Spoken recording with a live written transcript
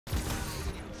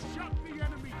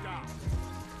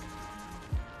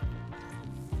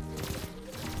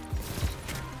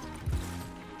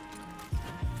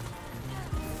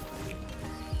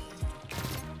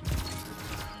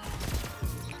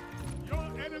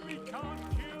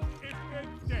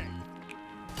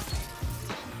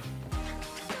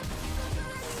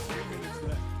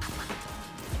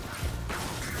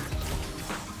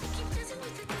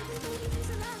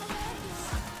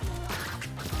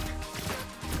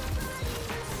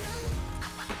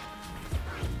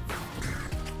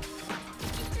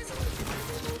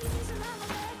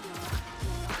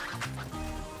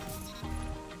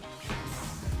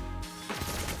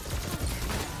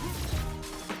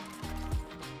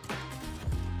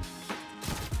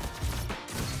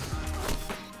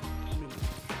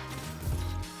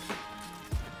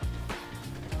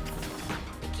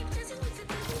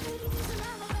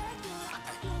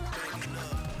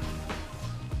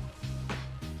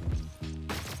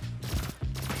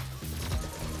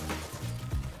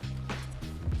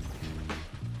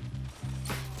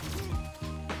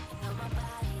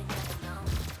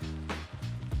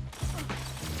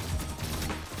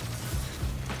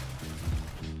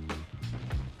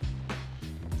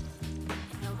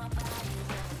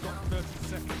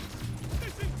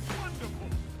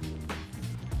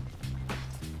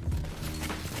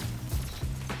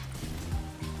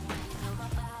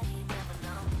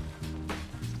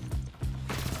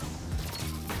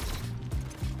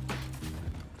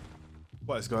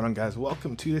What is going on, guys?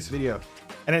 Welcome to this video.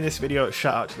 And in this video,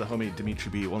 shout out to the homie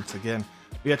Dimitri B once again.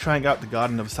 We are trying out the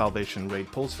Garden of Salvation raid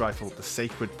pulse rifle, the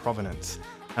Sacred Provenance.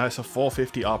 Now it's a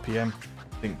 450 RPM,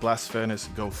 I think Blast Furnace,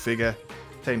 go figure,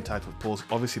 same type of pulse.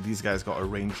 Obviously these guys got a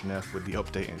range nerf with the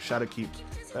update in Shadowkeep.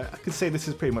 I could say this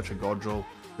is pretty much a god roll.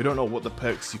 We don't know what the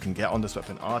perks you can get on this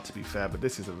weapon are, to be fair, but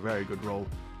this is a very good roll.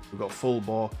 We've got full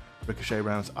bore, ricochet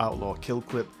rounds, outlaw, kill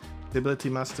clip, stability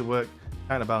masterwork,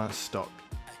 counterbalance stock.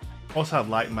 Also have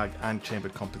light mag and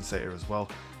chambered compensator as well.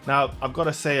 Now I've got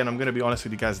to say, and I'm going to be honest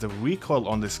with you guys, the recoil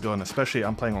on this gun, especially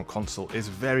I'm playing on console, is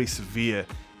very severe.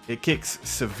 It kicks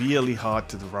severely hard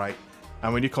to the right,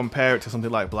 and when you compare it to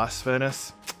something like Blast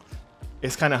Furnace,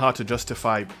 it's kind of hard to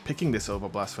justify picking this over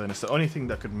Blast Furnace. The only thing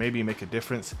that could maybe make a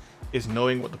difference is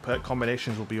knowing what the perk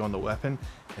combinations will be on the weapon,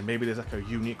 and maybe there's like a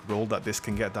unique roll that this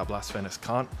can get that Blast Furnace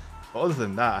can't. But other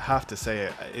than that, I have to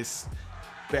say it's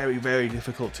very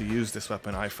difficult to use this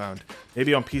weapon, I found.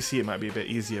 Maybe on PC it might be a bit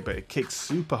easier, but it kicks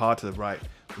super hard to the right.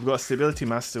 We've got stability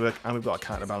masterwork and we've got a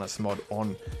counterbalance mod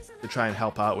on to try and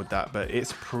help out with that, but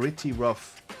it's pretty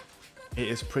rough. It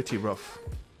is pretty rough.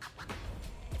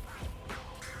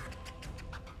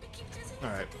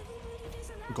 Alright.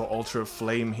 We've got Altar of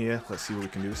Flame here. Let's see what we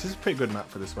can do. This is a pretty good map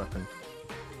for this weapon.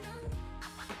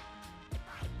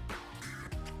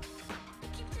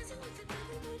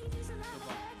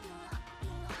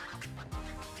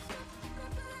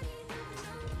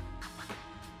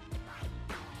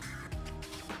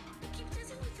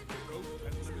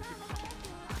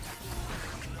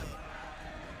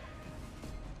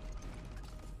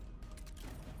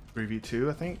 V2,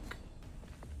 I think.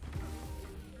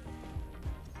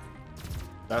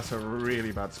 That's a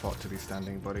really bad spot to be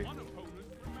standing, buddy.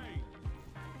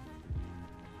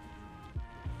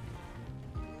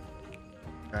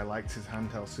 Guy likes his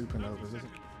handheld supernovas, isn't he?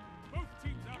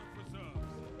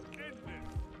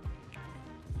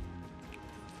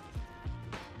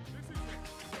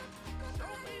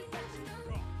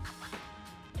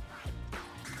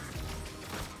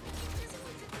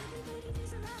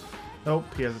 Nope,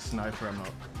 he has a sniper, I'm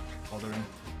not bothering.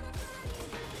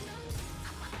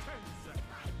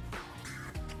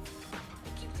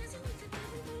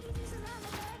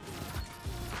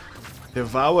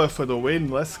 Devour for the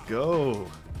win, let's go!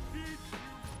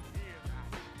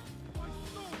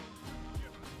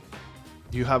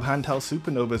 You have handheld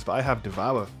supernovas, but I have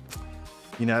Devour.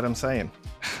 You know what I'm saying?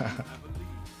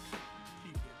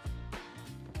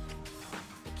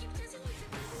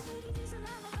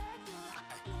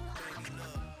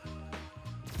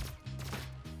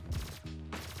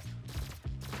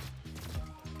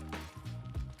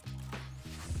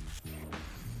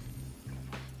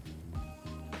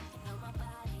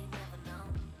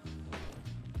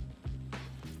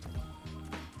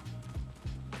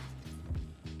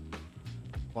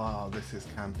 Wow, this is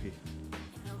campy.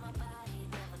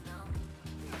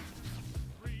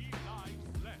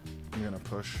 I'm gonna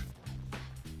push.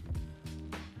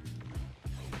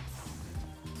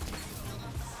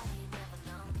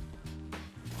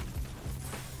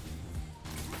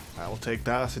 I will take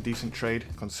that. That's a decent trade,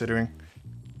 considering.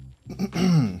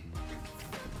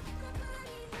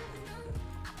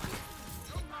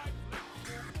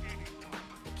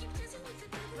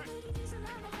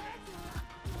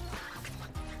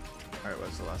 Alright,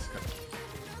 where's the last guy?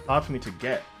 Hard for me to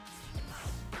get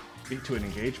into an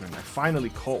engagement. I finally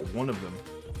caught one of them.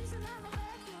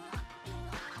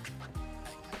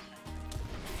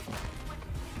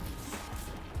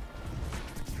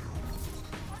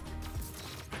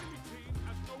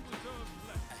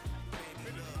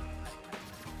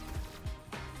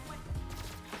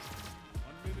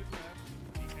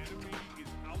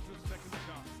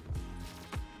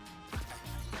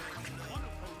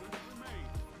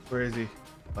 Where is he?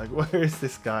 Like, where is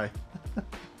this guy?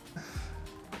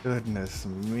 Goodness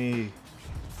me.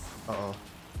 Uh-oh.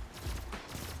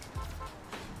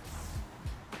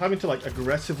 Having to, like,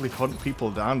 aggressively hunt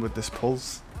people down with this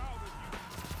pulse.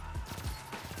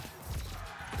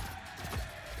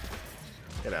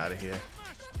 Get out of here.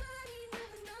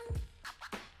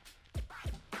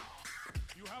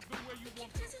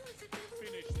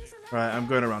 Right, I'm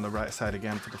going around the right side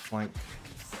again for the flank.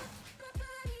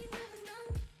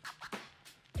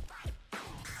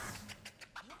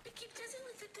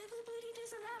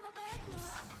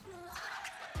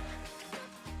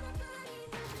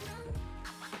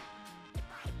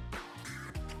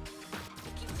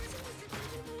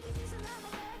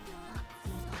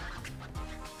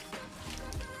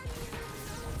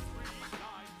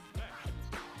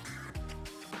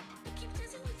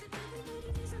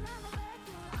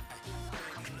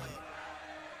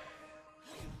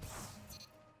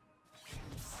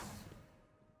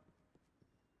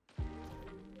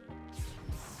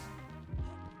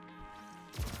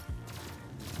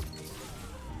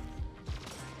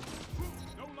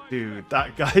 Dude,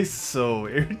 that guy's so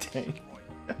irritating.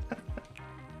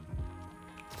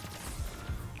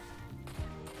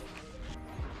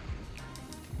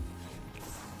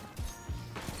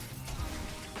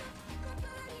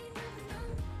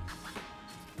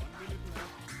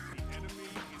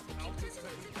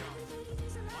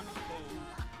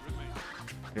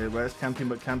 Okay, where's camping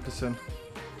but Camperson?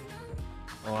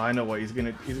 Oh, I know what he's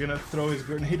gonna throw his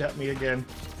grenade at me again.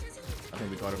 I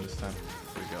think we got him this time.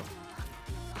 Here we go.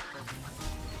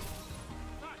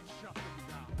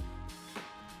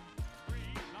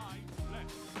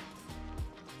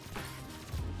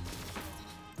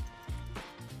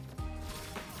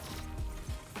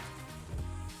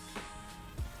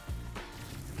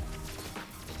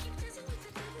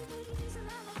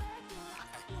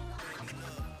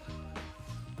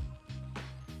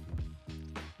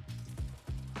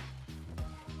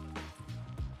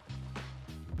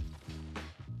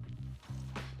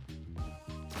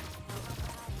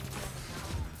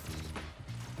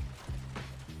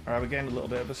 Alright, we're getting a little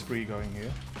bit of a spree going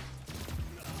here.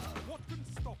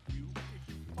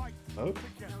 Oh,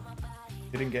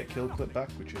 didn't get kill clip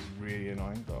back, which is really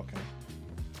annoying, but okay.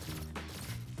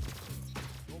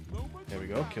 There we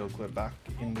go, kill clip back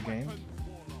in the game.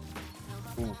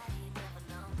 Ooh.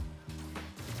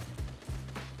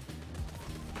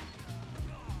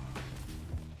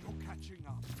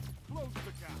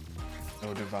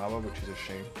 No Devour, which is a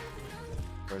shame.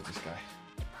 Where's this guy?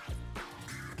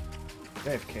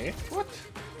 AFK? What?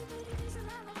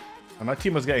 And my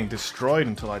team was getting destroyed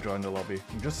until I joined the lobby.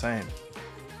 I'm just saying.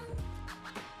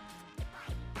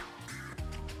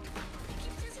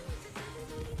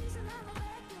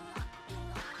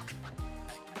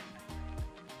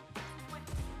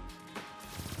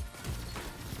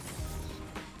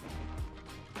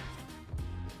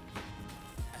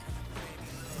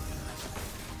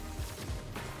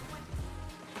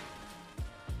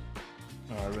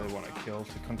 Oh, I really want to kill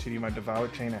to continue my Devour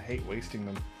chain. I hate wasting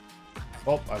them.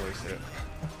 Oh, I wasted it.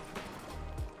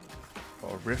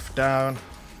 Got a rift down.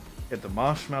 Get the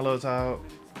marshmallows out.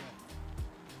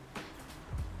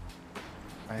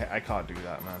 I can't do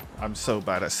that, man. I'm so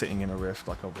bad at sitting in a rift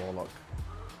like a warlock.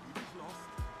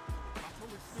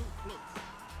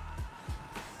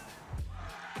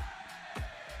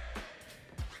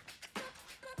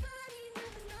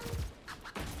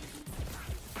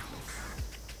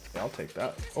 I'll take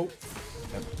that. Oh.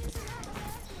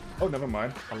 Oh, never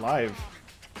mind. Alive.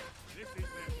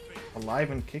 Alive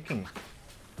and kicking.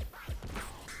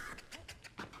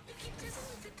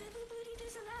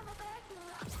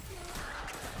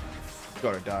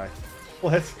 Gotta die.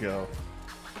 Let's go.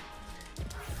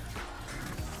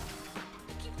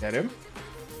 Get him.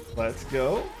 Let's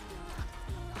go.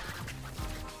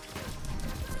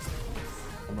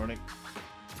 I'm running.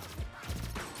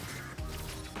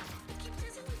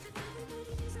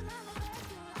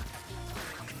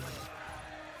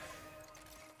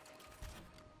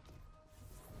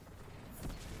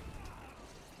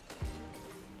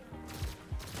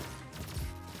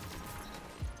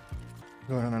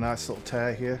 Going on a nice little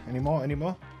tear here. Any more? Any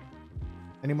more?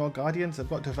 Any more Guardians? I've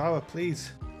got Devour,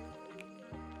 please.